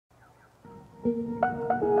In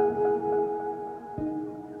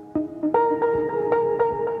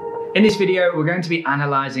this video, we're going to be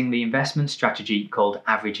analysing the investment strategy called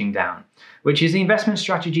averaging down, which is the investment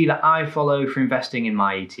strategy that I follow for investing in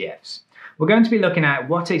my ETFs. We're going to be looking at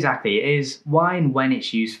what exactly it is, why and when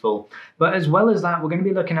it's useful, but as well as that, we're going to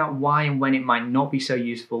be looking at why and when it might not be so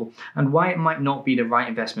useful and why it might not be the right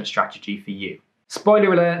investment strategy for you.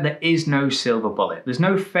 Spoiler alert, there is no silver bullet. There's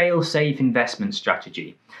no fail-safe investment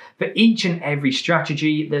strategy. For each and every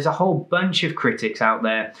strategy, there's a whole bunch of critics out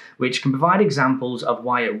there which can provide examples of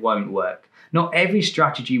why it won't work. Not every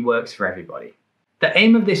strategy works for everybody. The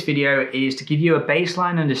aim of this video is to give you a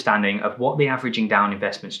baseline understanding of what the averaging down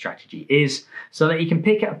investment strategy is, so that you can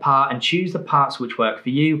pick it apart and choose the parts which work for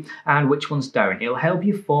you and which ones don't. It'll help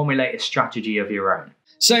you formulate a strategy of your own.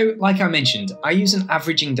 So, like I mentioned, I use an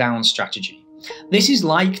averaging down strategy. This is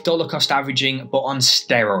like dollar cost averaging, but on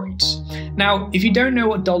steroids. Now, if you don't know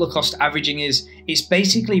what dollar cost averaging is, it's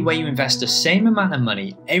basically where you invest the same amount of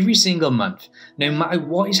money every single month, no matter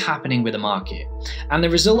what is happening with the market. And the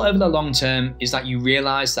result over the long term is that you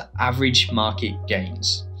realize the average market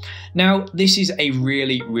gains. Now, this is a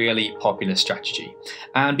really popular strategy,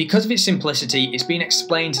 and because of its simplicity, it's been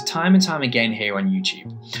explained time and time again here on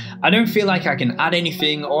YouTube. I don't feel like I can add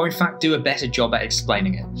anything or in fact do a better job at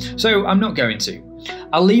explaining it, so I'm not going to.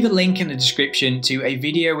 I'll leave a link in the description to a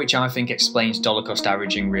video which I think explains dollar cost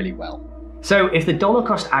averaging really well. So if the dollar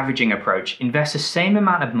cost averaging approach invests the same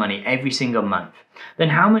amount of money every single month, then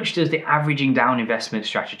how much does the averaging down investment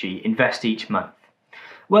strategy invest each month?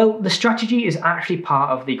 Well, the strategy is actually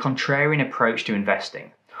part of the contrarian approach to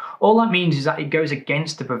investing. All that means is that it goes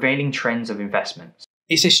against the prevailing trends of investments.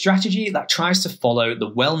 It's a strategy that tries to follow the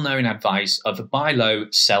well-known advice of buy low,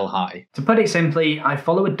 sell high. To put it simply, I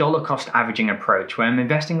follow a dollar cost averaging approach where I'm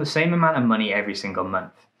investing the same amount of money every single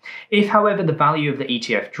month. If, however, the value of the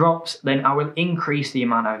ETF drops, then I will increase the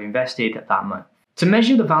amount I've invested that month. To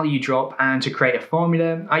measure the value drop and to create a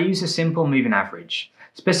formula, I use a simple moving average.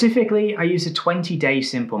 Specifically, I use a 20-day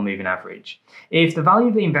simple moving average. If the value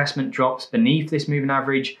of the investment drops beneath this moving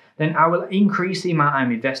average, then I will increase the amount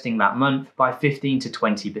I'm investing that month by 15 to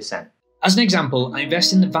 20%. As an example, I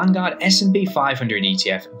invest in the Vanguard S&P 500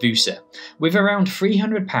 ETF VUSA with around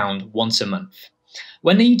 £300 once a month.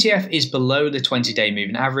 When the ETF is below the 20-day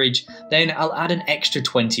moving average, then I'll add an extra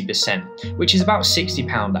 20%, which is about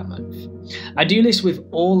 £60 that month. I do this with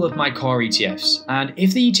all of my core ETFs, and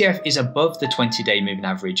if the ETF is above the 20-day moving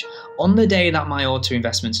average on the day that my auto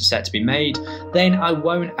investments are set to be made, then I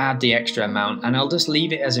won't add the extra amount and I'll just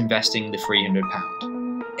leave it as investing the £300.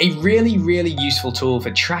 A really useful tool for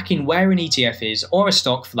tracking where an ETF is, or a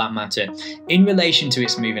stock for that matter, in relation to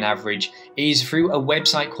its moving average is through a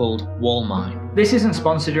website called Wallmine. This isn't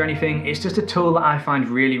sponsored or anything, it's just a tool that I find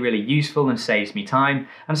really useful and saves me time,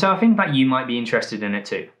 and so I think that you might be interested in it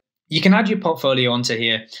too. You can add your portfolio onto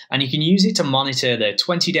here, and you can use it to monitor the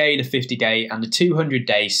 20-day, the 50-day, and the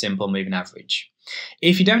 200-day simple moving average.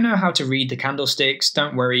 If you don't know how to read the candlesticks,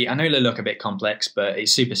 don't worry, I know they look a bit complex, but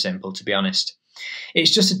it's super simple to be honest.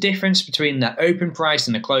 It's just a difference between the open price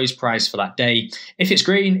and the close price for that day. If it's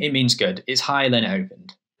green, it means good. It's higher than it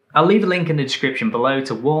opened. I'll leave a link in the description below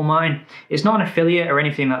to Wallmine. It's not an affiliate or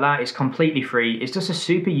anything like that, it's completely free. It's just a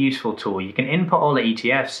super useful tool. You can input all the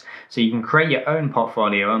ETFs, so you can create your own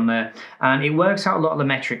portfolio on there, and it works out a lot of the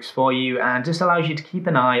metrics for you and just allows you to keep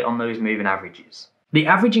an eye on those moving averages. The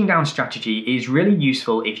averaging down strategy is really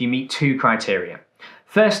useful if you meet two criteria.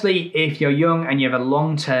 Firstly, if you're young and you have a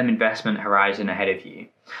long-term investment horizon ahead of you.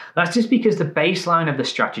 That's just because the baseline of the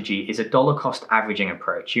strategy is a dollar cost averaging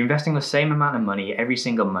approach. You're investing the same amount of money every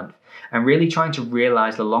single month and really trying to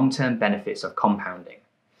realize the long-term benefits of compounding.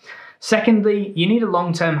 Secondly, you need a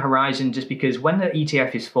long-term horizon just because when the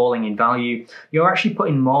ETF is falling in value, you're actually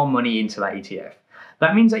putting more money into that ETF.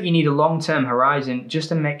 That means that you need a long-term horizon just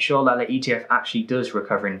to make sure that the ETF actually does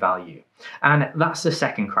recover in value. And that's the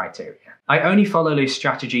second criteria. I only follow this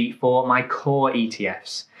strategy for my core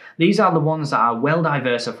ETFs. These are the ones that are well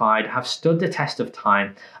diversified, have stood the test of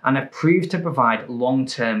time, and have proved to provide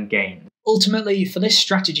long-term gains. Ultimately, for this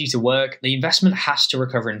strategy to work, the investment has to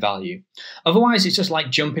recover in value. Otherwise, it's just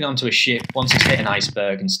like jumping onto a ship once it's hit an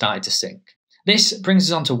iceberg and started to sink. This brings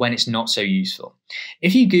us on to when it's not so useful.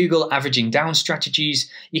 If you Google averaging down strategies,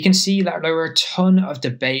 you can see that there are a ton of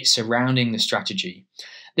debate surrounding the strategy.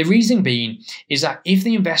 The reason being is that if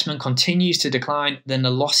the investment continues to decline, then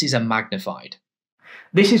the losses are magnified.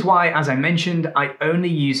 This is why, as I mentioned, I only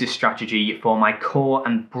use this strategy for my core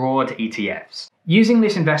and broad ETFs. Using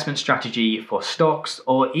this investment strategy for stocks,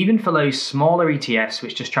 or even for those smaller ETFs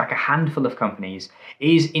which just track a handful of companies,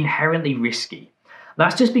 is inherently risky.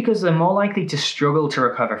 That's just because they're more likely to struggle to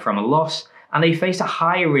recover from a loss, and they face a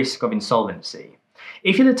higher risk of insolvency.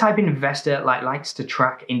 If you're the type of investor that likes to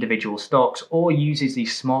track individual stocks or uses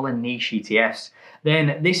these smaller niche ETFs,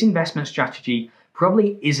 then this investment strategy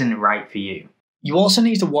probably isn't right for you. You also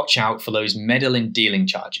need to watch out for those meddling dealing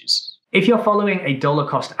charges. If you're following a dollar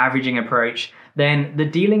cost averaging approach, then the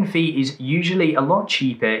dealing fee is usually a lot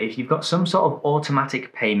cheaper if you've got some sort of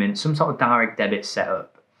automatic payment, some sort of direct debit set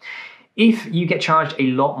up. If you get charged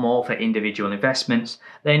a lot more for individual investments,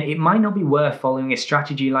 then it might not be worth following a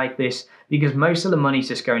strategy like this because most of the money is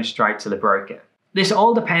just going straight to the broker. This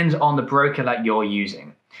all depends on the broker that you're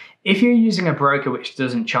using. If you're using a broker which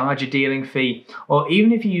doesn't charge a dealing fee, or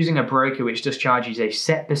even if you're using a broker which just charges a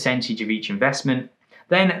set percentage of each investment,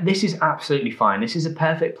 then this is absolutely fine. This is a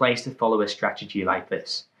perfect place to follow a strategy like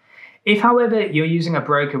this. If, however, you're using a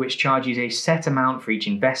broker which charges a set amount for each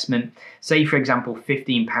investment, say for example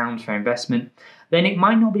 £15 for investment, then it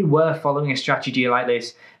might not be worth following a strategy like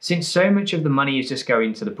this, since so much of the money is just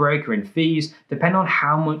going to the broker in fees, depending on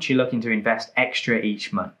how much you're looking to invest extra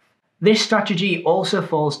each month. This strategy also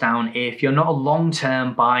falls down if you're not a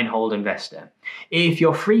long-term buy and hold investor. If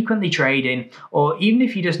you're frequently trading, or even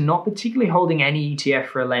if you're just not particularly holding any ETF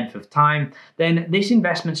for a length of time, then this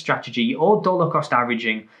investment strategy or dollar cost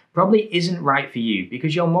averaging probably isn't right for you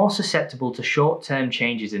because you're more susceptible to short-term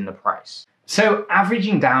changes in the price. So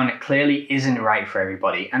averaging down clearly isn't right for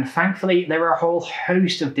everybody, and thankfully there are a whole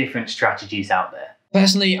host of different strategies out there.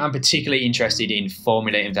 Personally, I'm particularly interested in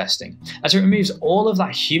formula investing, as it removes all of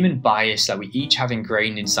that human bias that we each have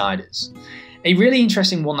ingrained inside us. A really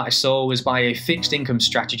interesting one that I saw was by a fixed income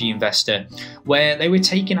strategy investor, where they were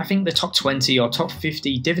taking, I think, the top 20 or top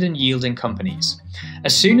 50 dividend yielding companies.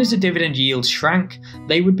 As soon as the dividend yield shrank,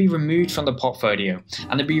 they would be removed from the portfolio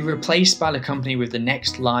and they'd be replaced by the company with the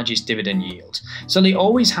next largest dividend yield. So they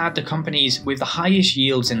always had the companies with the highest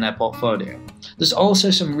yields in their portfolio. There's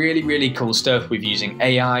also some really cool stuff with using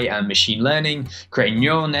AI and machine learning, creating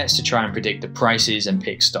neural nets to try and predict the prices and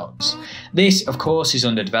pick stocks. This, of course, is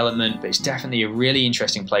under development, but it's definitely a really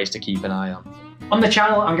interesting place to keep an eye on. On the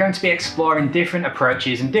channel, I'm going to be exploring different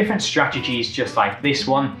approaches and different strategies just like this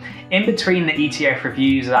one, in between the ETF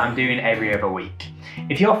reviews that I'm doing every other week.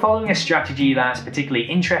 If you're following a strategy that's particularly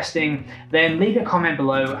interesting, then leave a comment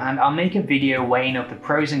below and I'll make a video weighing up the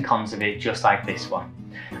pros and cons of it just like this one.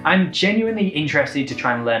 I'm genuinely interested to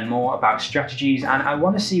try and learn more about strategies, and I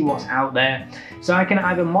want to see what's out there so I can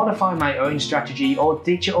either modify my own strategy or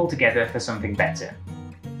ditch it altogether for something better.